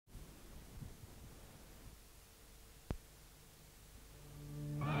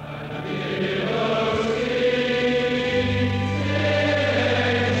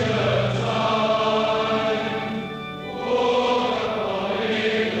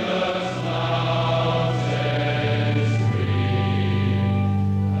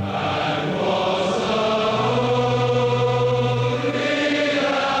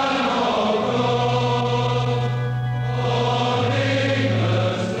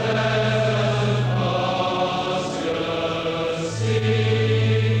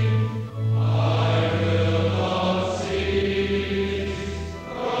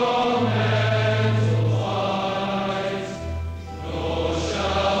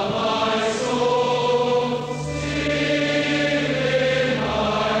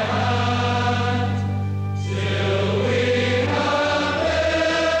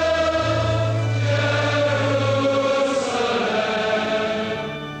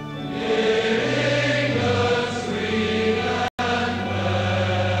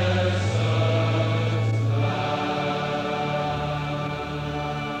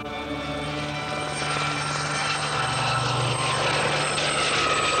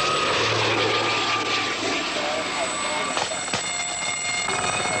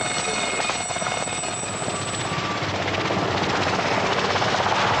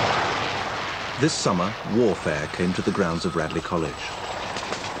This summer, warfare came to the grounds of Radley College.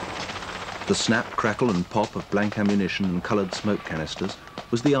 The snap, crackle and pop of blank ammunition and coloured smoke canisters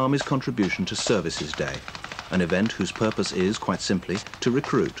was the Army's contribution to Services Day, an event whose purpose is, quite simply, to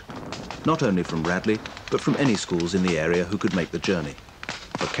recruit, not only from Radley, but from any schools in the area who could make the journey.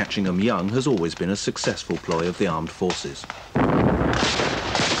 For catching them young has always been a successful ploy of the armed forces.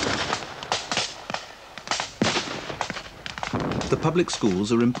 The public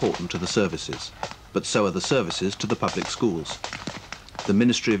schools are important to the services, but so are the services to the public schools. The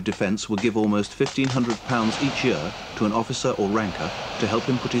Ministry of Defence will give almost £1,500 each year to an officer or ranker to help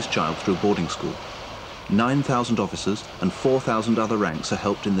him put his child through boarding school. 9,000 officers and 4,000 other ranks are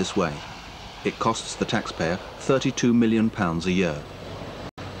helped in this way. It costs the taxpayer £32 million a year.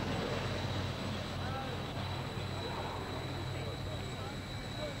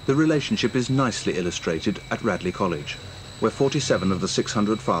 The relationship is nicely illustrated at Radley College, where 47 of the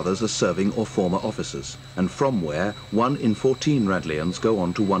 600 fathers are serving or former officers, and from where 1 in 14 Radleyans go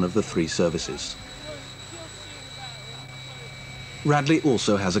on to one of the 3 services. Radley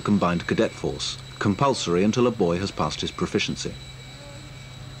also has a combined cadet force, compulsory until a boy has passed his proficiency.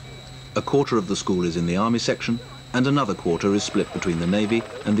 A quarter of the school is in the Army section, and another quarter is split between the Navy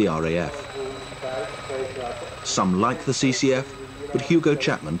and the RAF. Some like the CCF, but Hugo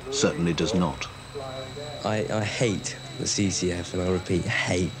Chapman certainly does not. I hate the CCF, and I repeat,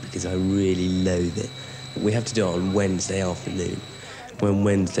 hate, because I really loathe it. We have to do it on Wednesday afternoon. When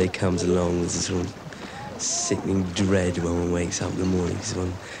Wednesday comes along, there's a sort of sickening dread when one wakes up in the morning, because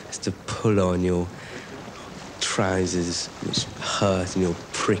one has to pull on your trousers, which hurt, and your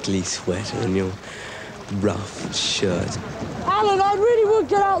prickly sweater, and your rough shirt. Alan, I really would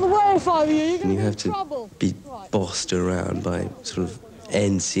get out of the way if I were you. And you have to be bossed around by sort of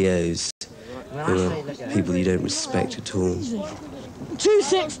NCOs, who are people you don't respect at all.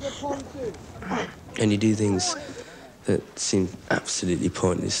 2-6. And you do things that seem absolutely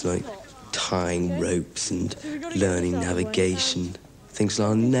pointless, like tying ropes and learning navigation, things that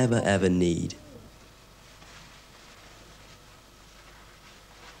I'll never, ever need.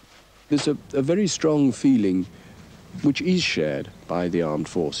 There's a very strong feeling, which is shared by the armed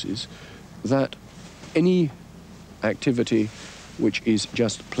forces, that any activity which is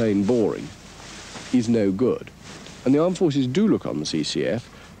just plain boring is no good. And the armed forces do look on the CCF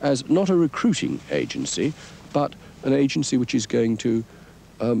as not a recruiting agency, but an agency which is going to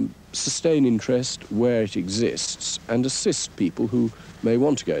sustain interest where it exists and assist people who may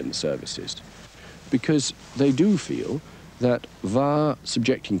want to go in the services. Because they do feel that via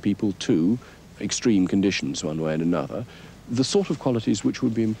subjecting people to extreme conditions one way and another, the sort of qualities which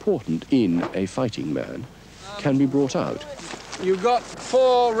would be important in a fighting man can be brought out. You've got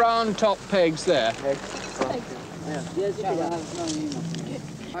 4 round top pegs there.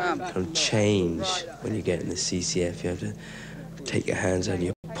 Kind of change when you get in the CCF. You have to take your hands out of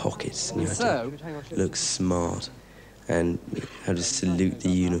your pockets and you have to look smart and you have to salute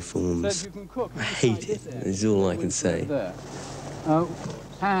the uniforms. I hate it, is all I can say.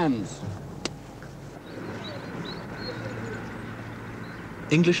 Hands.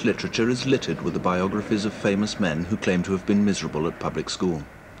 English literature is littered with the biographies of famous men who claim to have been miserable at public school.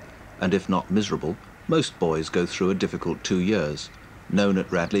 And if not miserable, most boys go through a difficult 2 years, known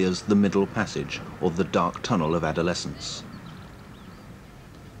at Radley as the Middle Passage, or the dark tunnel of adolescence.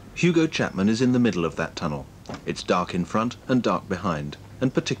 Hugo Chapman is in the middle of that tunnel. It's dark in front and dark behind,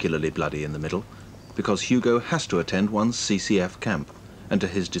 and particularly bloody in the middle, because Hugo has to attend one's CCF camp, and to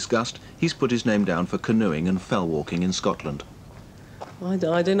his disgust, he's put his name down for canoeing and fell walking in Scotland. I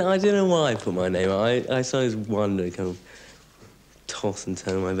don't know why I put my name. I sometimes wonder, kind of toss and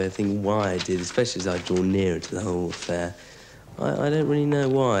turn in my bed, think why I did, especially as I draw nearer to the whole affair. I don't really know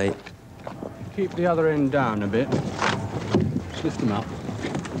why. Keep the other end down a bit. Lift them up.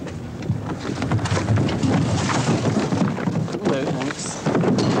 Hello, thanks.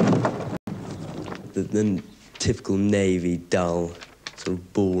 The typical Navy, dull, sort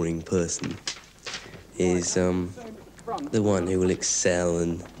of boring person is the one who will excel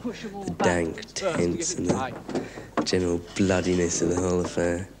in the dank tents and the general bloodiness of the whole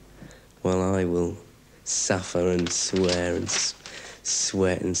affair, while I will suffer and swear and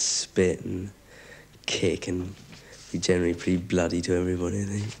sweat and spit and kick and be generally pretty bloody to everybody, I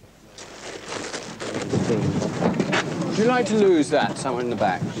think. Would you like to lose that somewhere in the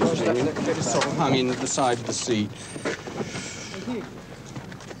back? Just sort of hung in the side of the seat.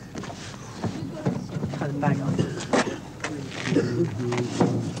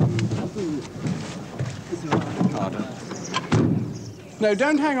 Harder. No,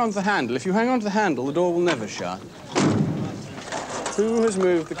 don't hang on to the handle. If you hang on to the handle, the door will never shut. Who has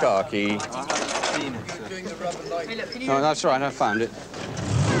moved the car key? Oh, that's right, I found it.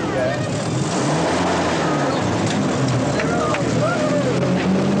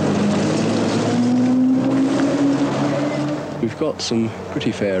 We've got some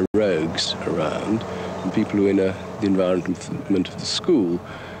pretty fair rogues around, and people who are in the environment of the school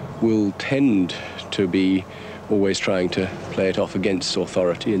will tend to be always trying to play it off against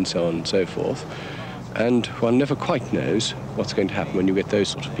authority and so on and so forth. And one never quite knows what's going to happen when you get those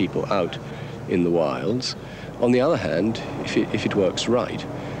sort of people out in the wilds. On the other hand, if it works right,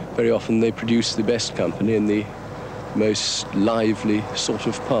 very often they produce the best company and the most lively sort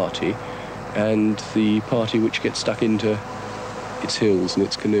of party, and the party which gets stuck into its hills and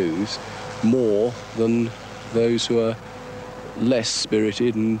its canoes more than those who are less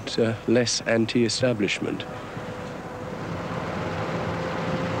spirited and less anti-establishment.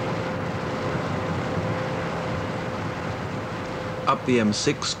 Up the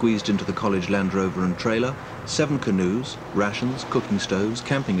M6, squeezed into the college Land Rover and trailer, 7 canoes, rations, cooking stoves,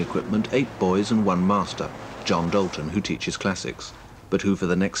 camping equipment, 8 boys and 1 master, John Dalton, who teaches classics, but who for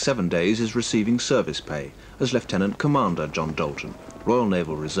the next 7 days is receiving service pay as Lieutenant Commander John Dalton, Royal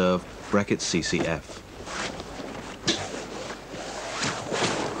Naval Reserve, (CCF).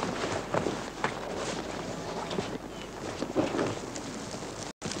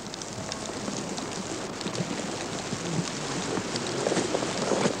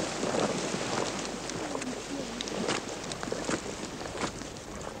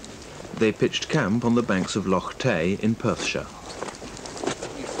 They pitched camp on the banks of Loch Tay in Perthshire.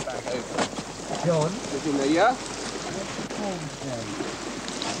 John? In there, yeah?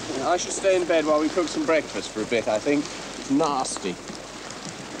 I should stay in bed while we cook some breakfast for a bit, I think. It's nasty.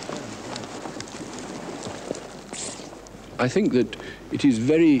 I think that it is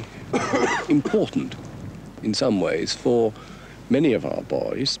very important in some ways for many of our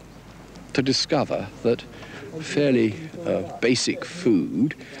boys to discover that fairly basic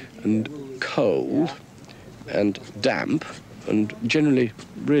food and cold and damp and generally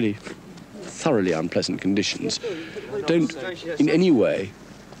really thoroughly unpleasant conditions don't in any way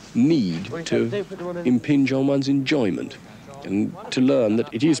need to impinge on one's enjoyment, and to learn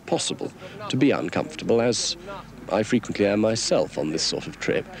that it is possible to be uncomfortable, as I frequently am myself on this sort of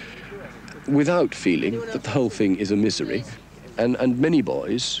trip, without feeling that the whole thing is a misery. And many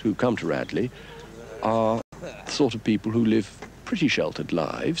boys who come to Radley are the sort of people who live pretty sheltered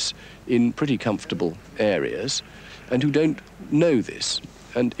lives in pretty comfortable areas and who don't know this.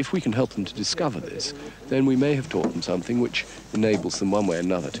 And if we can help them to discover this, then we may have taught them something which enables them one way or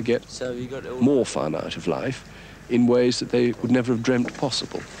another to get more fun out of life in ways that they would never have dreamt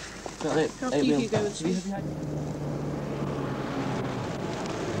possible.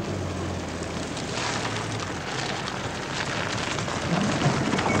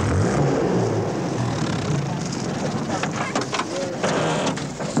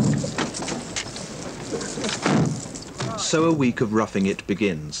 So a week of roughing it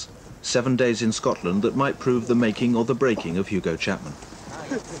begins. 7 days in Scotland that might prove the making or the breaking of Hugo Chapman.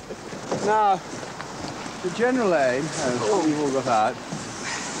 Now, the general aim, we've all got out.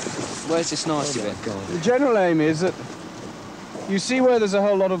 Where's this nasty bit? The general aim is that you see where there's a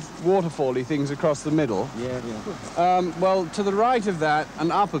whole lot of waterfally things across the middle? Yeah. Well, to the right of that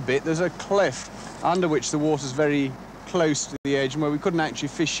and up a bit, there's a cliff under which the water's very close to the edge and where we couldn't actually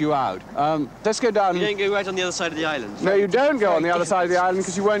fish you out. Let's go down. You don't go right on the other side of the island? No, you don't go on the other side of the island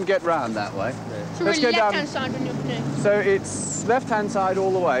because you won't get round that way. No. So let's we're go down. left-hand side when you're canoe. So it's left-hand side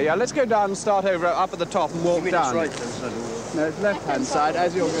all the way. Yeah, let's go down and start over up at the top and walk You mean down. it's right-hand side all the way? No, it's left-hand side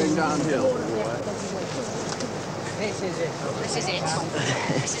as you're going downhill. This is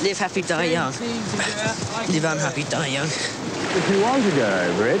it. Live happy, die young. Live unhappy, die young. If you want to go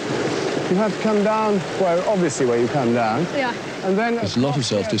over it, you have to come down, well, obviously where you come down. Yeah. And then There's a lot of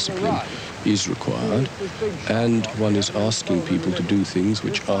self-discipline is required, and one is asking people to do things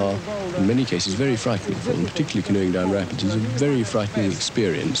which are, in many cases, very frightening for them. Particularly canoeing down rapids is a very frightening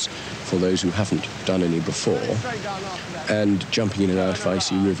experience for those who haven't done any before. And jumping in and out of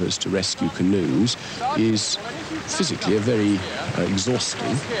icy rivers to rescue canoes is physically a very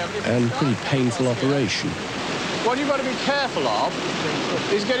exhausting and pretty painful operation. what you've got to be careful of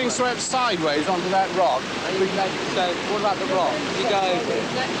is getting swept sideways onto that rock. So, what about the rock? You go over it.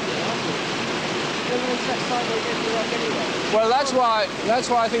 Well, that's why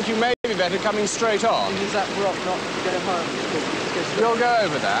I think you may be better coming straight on. Is that rock not going to harm you? You'll go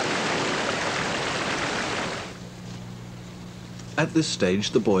over that. At this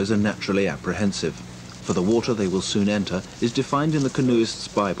stage, the boys are naturally apprehensive, for the water they will soon enter is defined in the canoeist's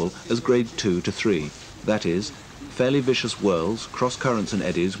Bible as grade 2 to 3, that is, fairly vicious whirls, cross currents and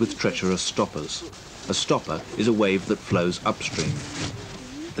eddies with treacherous stoppers. A stopper is a wave that flows upstream.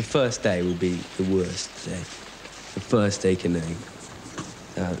 The first day will be the worst day. The first day canoeing.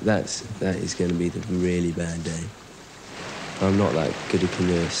 That is going to be the really bad day. I'm not that good a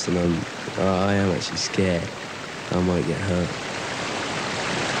canoeist, and I am actually scared I might get hurt.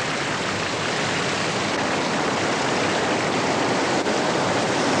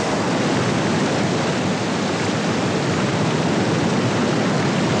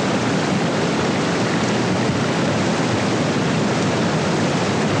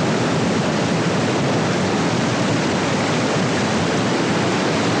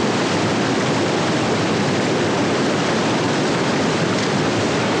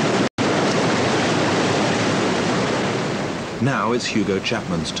 Now it's Hugo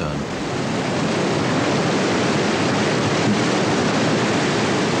Chapman's turn.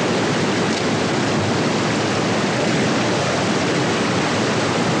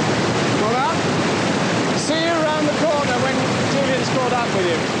 Well, up. See you around the corner when Julian's caught up with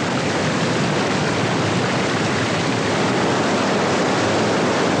you.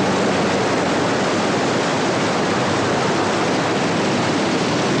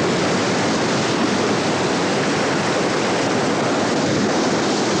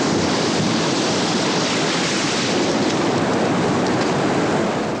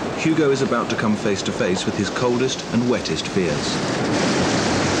 Hugo is about to come face to face with his coldest and wettest fears.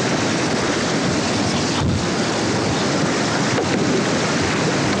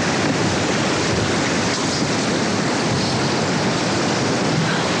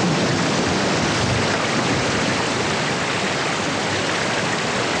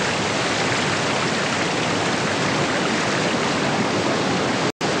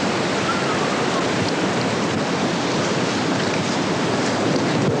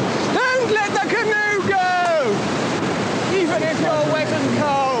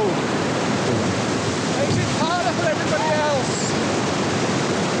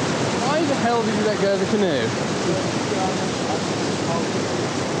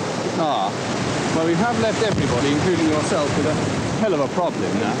 Well, we have left everybody, including yourself, with a hell of a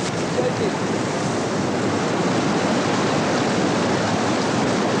problem now.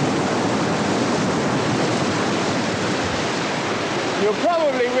 You'll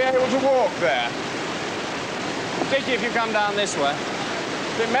probably be able to walk there, particularly if you come down this way.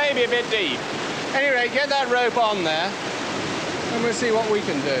 It may be a bit deep. Anyway, get that rope on there, and we'll see what we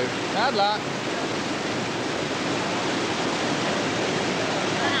can do. Bad luck.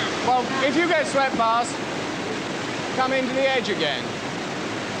 Well, if you get swept past, come into the edge again.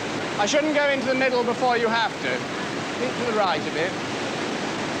 I shouldn't go into the middle before you have to. Keep to the right a bit.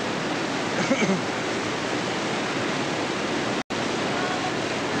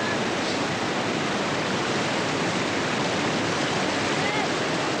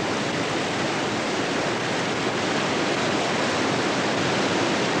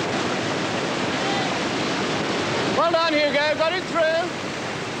 Well done, Hugo. Got it through.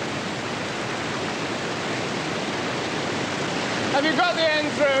 Have you got the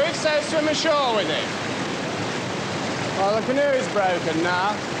end through? If so, swim ashore with it. Well, the canoe is broken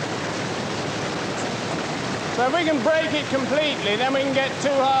now. So if we can break it completely, then we can get two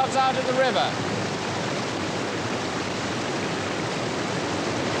halves out of the river.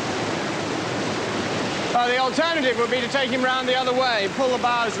 Well, the alternative would be to take him round the other way, pull the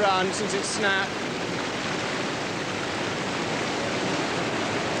bows round since it's snapped.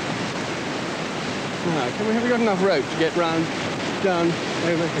 Now, have we got enough rope to get round down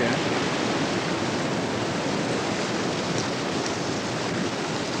over here?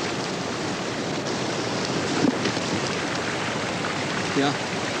 Yeah.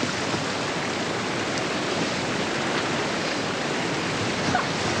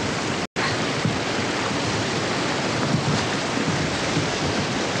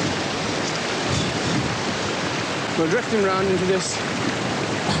 We'll drift him round into this.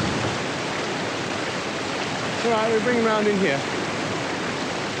 All right, we'll bring him round in here.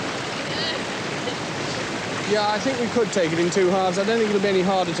 Yeah, I think we could take it in two halves. I don't think it'll be any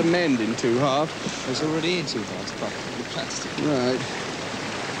harder to mend in two halves. It's already in two halves, but with plastic. Right.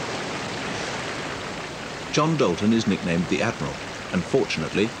 John Dalton is nicknamed the Admiral, and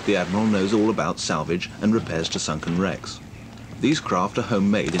fortunately, the Admiral knows all about salvage and repairs to sunken wrecks. These craft are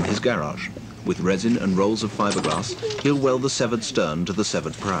homemade in his garage. With resin and rolls of fiberglass, he'll weld the severed stern to the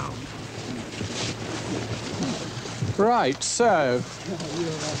severed prow. Right, so...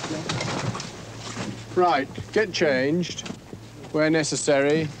 Right, get changed where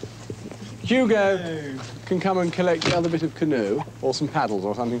necessary. Hugo can come and collect the other bit of canoe, or some paddles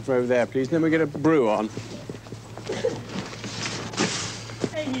or something for over there, please. And then we get a brew on.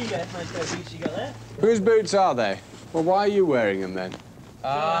 Hey, Hugo, nice pair of boots you got there. Whose boots are they? Well, why are you wearing them then?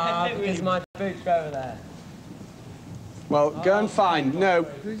 Because my boots are over there. Well, go and find... No,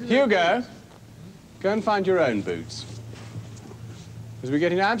 Hugo, go and find your own boots. Because we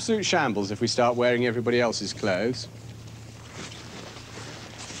get in absolute shambles if we start wearing everybody else's clothes.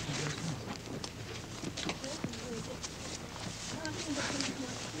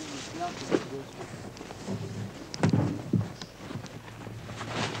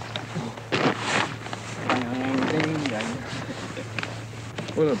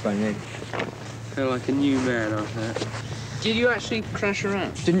 What a bang. Feel like a new man after that. Did you actually crash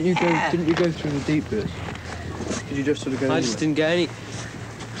around? Didn't you go through the deep bit? Did you just sort of go? I just didn't go any.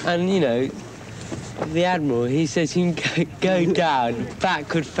 And you know, the Admiral, he says you can go down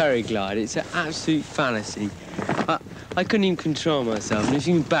backward ferry glide. It's an absolute fallacy. I couldn't even control myself. And if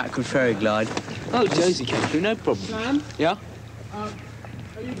you can backward ferry glide... Oh, Josie came through, no problem. Sam? Yeah? Are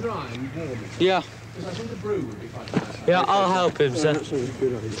you drying warm? Yeah. Because I think the brew would be quite nice. Yeah, I'll help him, sir. That's a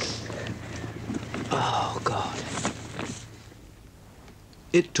good idea. Oh, God.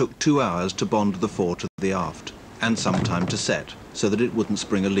 It took 2 hours to bond the fore to the aft, and some time to set, so that it wouldn't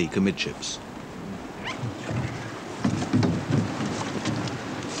spring a leak amidships.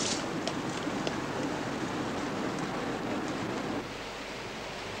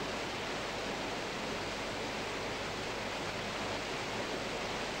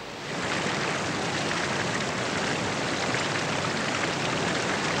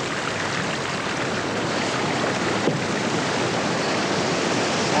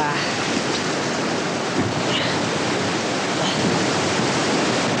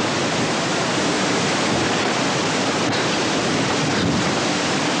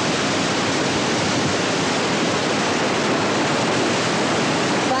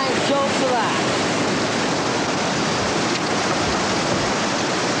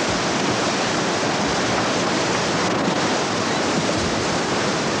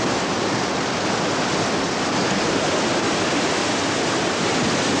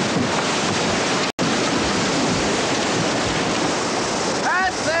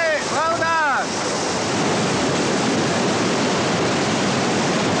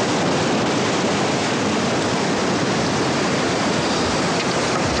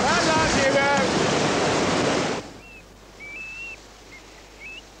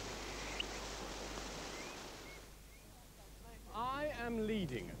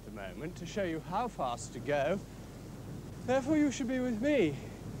 Leading at the moment to show you how fast to go. Therefore, you should be with me.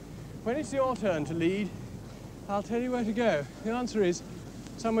 When it's your turn to lead, I'll tell you where to go. The answer is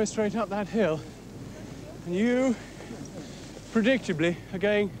somewhere straight up that hill. And you, predictably, are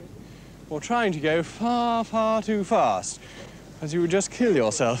going, or trying to go, far, far too fast, as you would just kill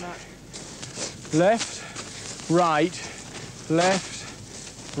yourself. Left, right,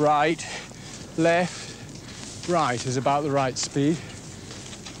 left, right, left, right is about the right speed.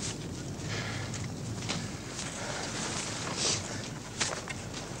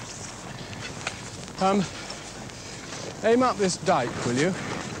 Aim up this dike, will you?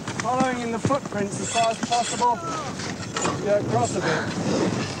 Following in the footprints as far as possible. Go across a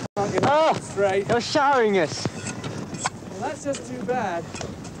bit. Can't get it straight. You're showering us. Well, that's just too bad.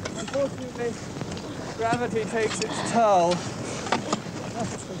 Unfortunately, gravity takes its toll.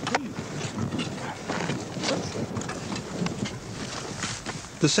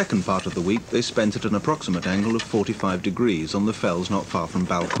 The second part of the week they spent at an approximate angle of 45 degrees on the fells not far from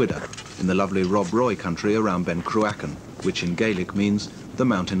Balquhidder, in the lovely Rob Roy country around Ben Cruachan, which in Gaelic means the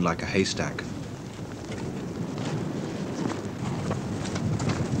mountain like a haystack.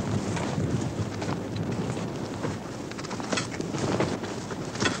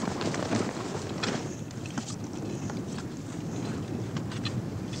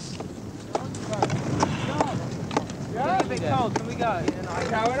 Can we go?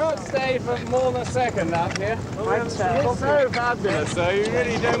 No, we're not staying for more than a second up here. It's so fabulous, so you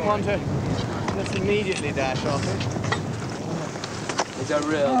really don't want to just immediately dash off it. It's a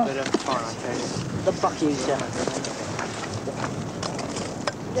real bit of fun, I tell you. The buckies,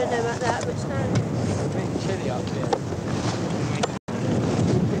 Don't know about that, but it's nice. It's a bit chilly up here.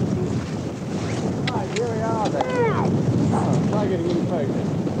 Right, here we are then. Oh, try getting in focus.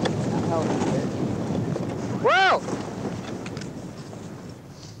 That helps a bit. Well!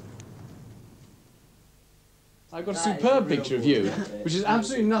 I've got a superb picture of you, which is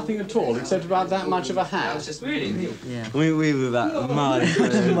absolutely nothing at all, except about that much of a hat. Really? Yeah. We were about a mile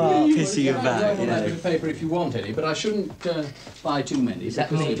pissing about, you A know. bit of paper if you want any, but I shouldn't buy too many. Is that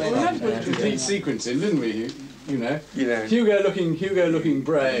me? We had to put a complete sequence in, didn't we? You know. Hugo looking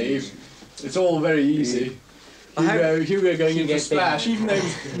brave. It's all very easy. Hugo going in for splash, even though he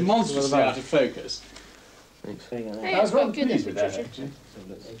was monstrously out of focus. Thanks. Hey, that's quite good, this Patricia.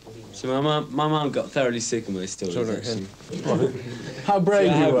 So my mum got thoroughly sick of my stories, actually. How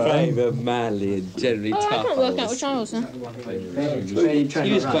brave you were. Brave and manly and generally tough. I can't work out which aisles, huh?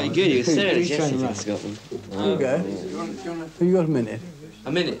 He was quite good. He was serious yesterday in Scotland. Okay. Have you got a minute?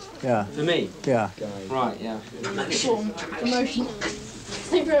 A minute? Yeah. For me? Yeah. Right, yeah. Emotional.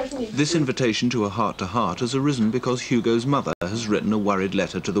 This invitation to a heart-to-heart has arisen because Hugo's mother has written a worried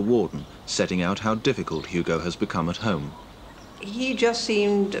letter to the warden, setting out how difficult Hugo has become at home. He just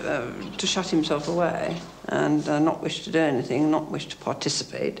seemed to shut himself away and not wish to do anything, not wish to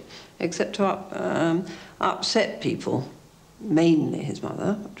participate, except to upset people, mainly his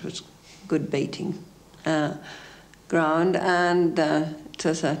mother, which was good baiting ground, and to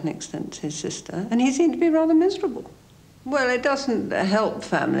a certain extent his sister. And he seemed to be rather miserable. Well, it doesn't help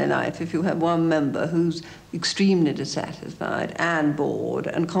family life if you have one member who's extremely dissatisfied and bored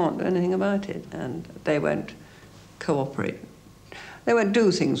and can't do anything about it, and they won't cooperate. They won't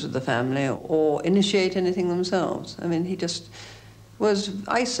do things with the family or initiate anything themselves. I mean, he just was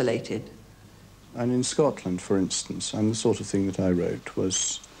isolated. And in Scotland, for instance, and the sort of thing that I wrote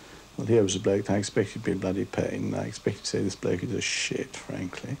was, well, here was a bloke I expected to be a bloody pain. I expected to say this bloke is a shit,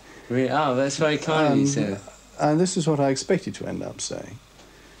 frankly. Really? Oh, that's very kind of you, sir. And this is what I expected to end up saying,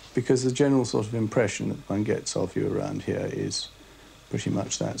 because the general sort of impression that one gets of you around here is pretty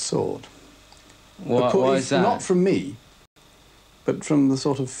much that sort. Why is that? Not from me, but from the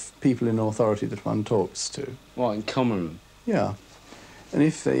sort of people in authority that one talks to. What, in common room? Yeah. And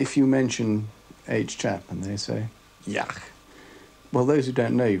if you mention H. Chapman, they say, yuck. Well, those who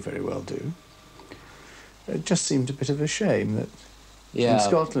don't know you very well do. It just seemed a bit of a shame that in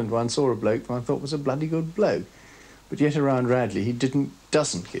Scotland one saw a bloke one thought was a bloody good bloke. But yet around Radley he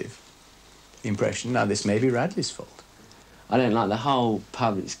doesn't give the impression. Now, this may be Radley's fault. I don't like the whole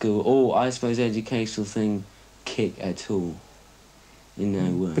public school, or I suppose educational thing, kick at all. In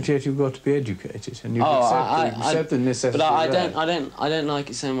no way. But yet you've got to be educated, and you accept the necessity. But I don't like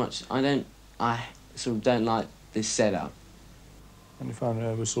it so much. I sort of don't like this setup. And if I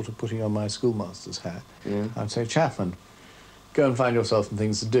was sort of putting on my schoolmaster's hat, Yeah. I'd say, Chapman, go and find yourself some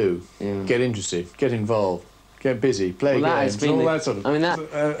things to do. Yeah. Get interested, get involved, get busy, play games, all that sort of... I mean, that...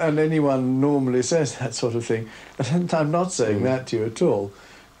 and anyone normally says that sort of thing. And I'm not saying that to you at all,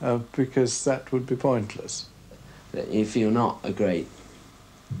 because that would be pointless. If you're not a great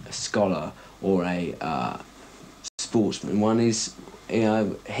scholar or a sportsman, one is,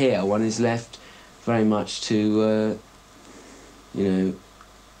 here, one is left very much to,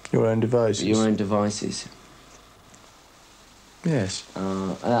 your own devices. Your own devices. Yes.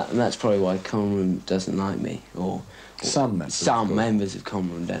 And that's probably why Common Room doesn't like me, or some members of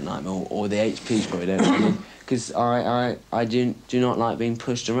Common Room don't like me, or the HPs probably don't like me, because I do not like being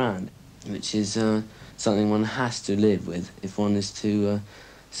pushed around, which is something one has to live with if one is to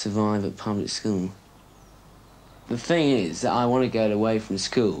survive at public school. The thing is that I want to get away from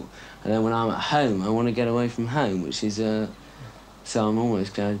school, and then when I'm at home, I want to get away from home, which is so I'm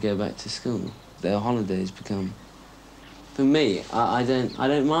almost glad to go back to school. The holidays become. For me, I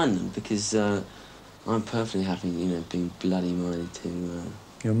don't mind them, because I'm perfectly happy, being bloody married to...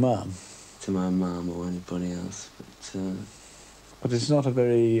 your mum? To my mum or anybody else, But it's not a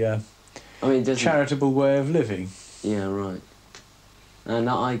very charitable way of living. Yeah, right. And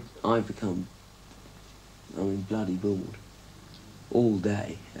I become, bloody bored. All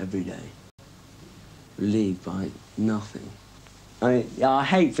day, every day. Relieved by nothing. I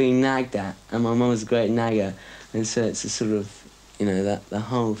hate being nagged at, and my mum's a great nagger. And so it's a sort of, that the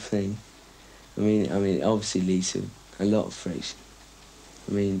whole thing. I mean, obviously leads to a lot of friction.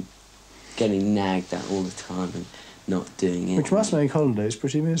 Getting nagged at all the time and not doing it. Which must make holidays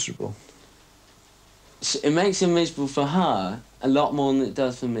pretty miserable. It makes it miserable for her a lot more than it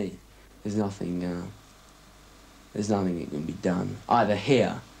does for me. There's nothing that can be done. Either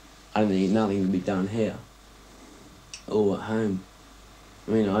here, I don't think nothing can be done here, or at home.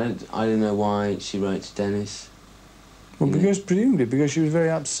 I don't know why she wrote to Dennis. Well, presumably because she was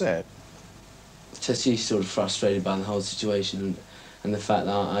very upset. So she's sort of frustrated by the whole situation and the fact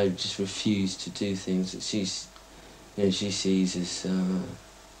that I just refuse to do things that she sees as,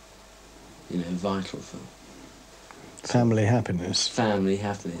 vital for family happiness. Family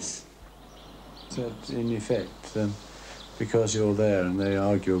happiness. So, in effect, because you're there and they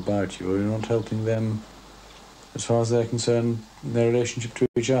argue about you, you're not helping them as far as they're concerned in their relationship to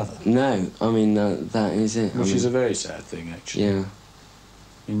each other. No, that is it. Which is a very sad thing, actually. Yeah.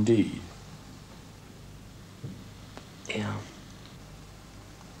 Indeed. Yeah.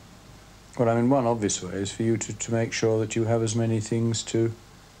 Well, one obvious way is for you to make sure that you have as many things to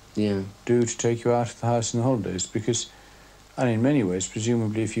do to take you out of the house in the holidays? Because, and in many ways,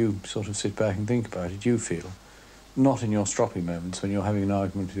 presumably, if you sort of sit back and think about it, you feel, not in your stroppy moments when you're having an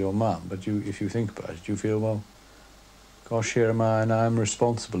argument with your mum, but if you think about it, you feel, well, gosh, here am I, and I'm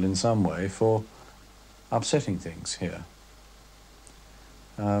responsible in some way for upsetting things here.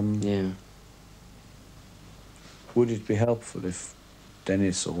 Would it be helpful if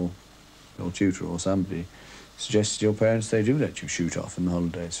Dennis or your tutor or somebody suggested to your parents they do let you shoot off in the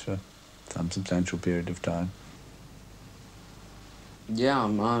holidays for some substantial period of time? Yeah,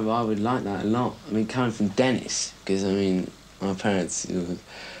 I would like that a lot. I mean, coming from Dennis, because, I mean, my parents, if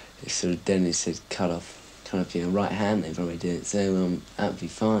sort of Dennis had cut off your right hand, they'd probably do it, so that'd be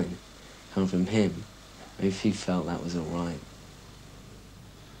fine. Coming from him, I mean, if he felt that was all right.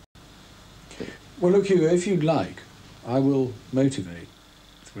 Well, look, Hugo, if you'd like, I will motivate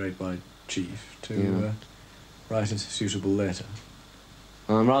the Great White Chief to write a suitable letter.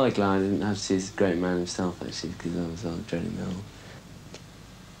 Well, I'm rather glad I didn't have to see this great man himself, actually, because I was dreading that.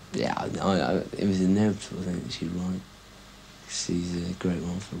 Yeah, it was inevitable, I think, that she'd write. She's a great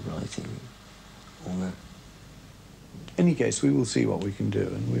one for writing, all that. In any case, we will see what we can do,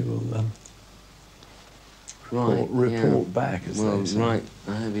 and we will report back, as they say. Right.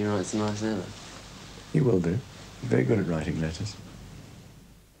 I hope he writes a nice letter. He will do. He's very good at writing letters.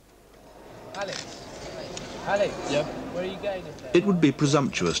 Alex, yep. Where are you going? It would be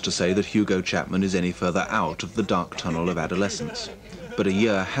presumptuous to say that Hugo Chapman is any further out of the dark tunnel of adolescence. But a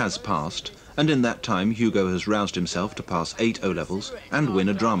year has passed, and in that time Hugo has roused himself to pass 8 O-levels and win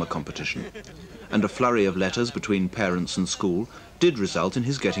a drama competition. And a flurry of letters between parents and school did result in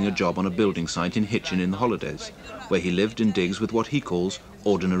his getting a job on a building site in Hitchin in the holidays, where he lived in digs with what he calls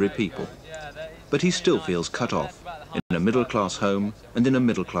ordinary people. But he still feels cut off, in a middle-class home and in a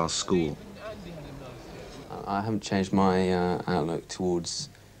middle-class school. I haven't changed my outlook towards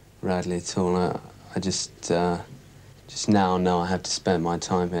Radley at all. I just now know I have to spend my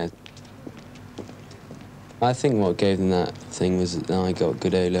time here. I think what gave them that thing was that I got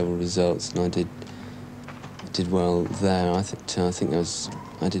good A-level results, and I did well there. I think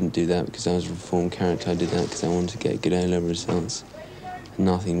I didn't do that because I was a reformed character. I did that because I wanted to get good A-level results.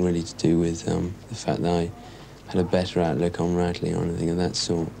 Nothing really to do with the fact that I had a better outlook on Radley or anything of that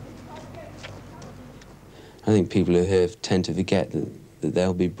sort. I think people who here tend to forget that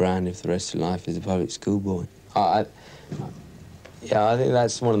they'll be branded for the rest of their life as a public school boy. I think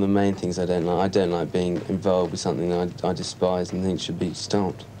that's one of the main things I don't like. I don't like being involved with something that I despise and think should be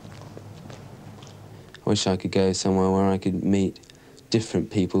stopped. I wish I could go somewhere where I could meet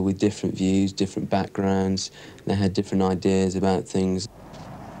different people with different views, different backgrounds. They had different ideas about things.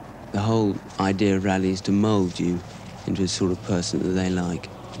 The whole idea of Radley is to mould you into a sort of person that they like.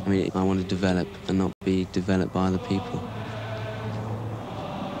 I mean, I want to develop and not be developed by other people.